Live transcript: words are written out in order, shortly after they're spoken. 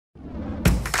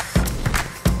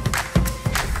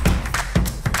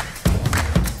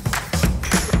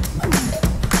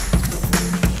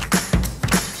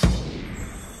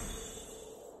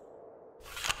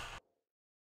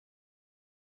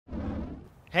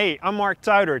Hey, I'm Mark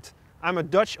Tuitert. I'm a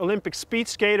Dutch Olympic speed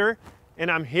skater and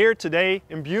I'm here today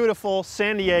in beautiful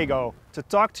San Diego to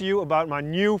talk to you about my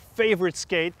new favorite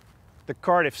skate, the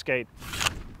Cardiff skate.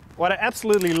 What I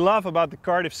absolutely love about the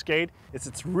Cardiff skate is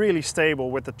it's really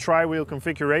stable with the tri-wheel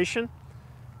configuration.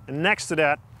 And next to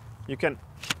that, you can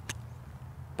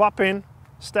pop in,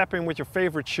 step in with your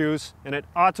favorite shoes, and it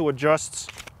auto-adjusts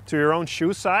to your own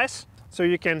shoe size. So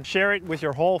you can share it with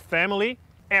your whole family.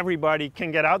 Everybody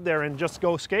can get out there and just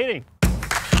go skating.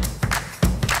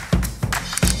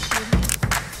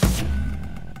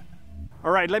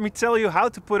 All right, let me tell you how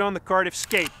to put on the Cardiff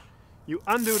skate. You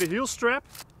undo the heel strap,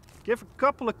 give a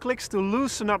couple of clicks to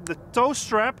loosen up the toe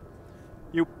strap.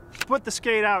 You put the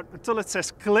skate out until it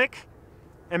says click.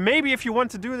 And maybe if you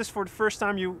want to do this for the first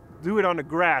time, you do it on the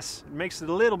grass. It makes it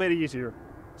a little bit easier.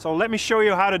 So let me show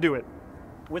you how to do it.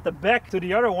 With the back to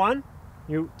the other one,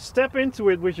 you step into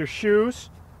it with your shoes.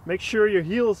 Make sure your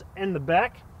heel's in the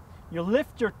back. You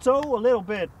lift your toe a little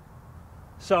bit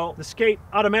so the skate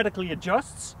automatically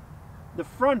adjusts. The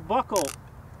front buckle,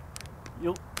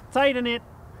 you'll tighten it.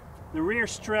 The rear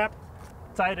strap,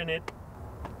 tighten it.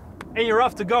 And you're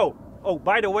off to go. Oh,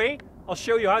 by the way, I'll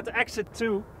show you how to exit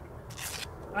too.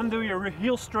 Undo your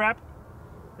heel strap.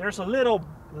 There's a little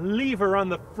lever on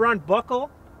the front buckle.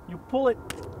 You pull it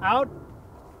out.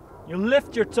 You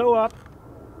lift your toe up.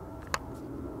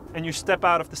 And you step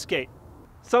out of the skate.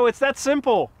 So it's that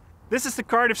simple. This is the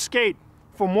Cardiff skate.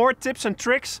 For more tips and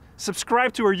tricks,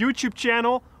 subscribe to our YouTube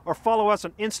channel or follow us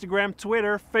on Instagram,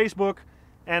 Twitter, Facebook,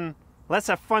 and let's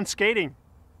have fun skating.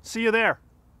 See you there.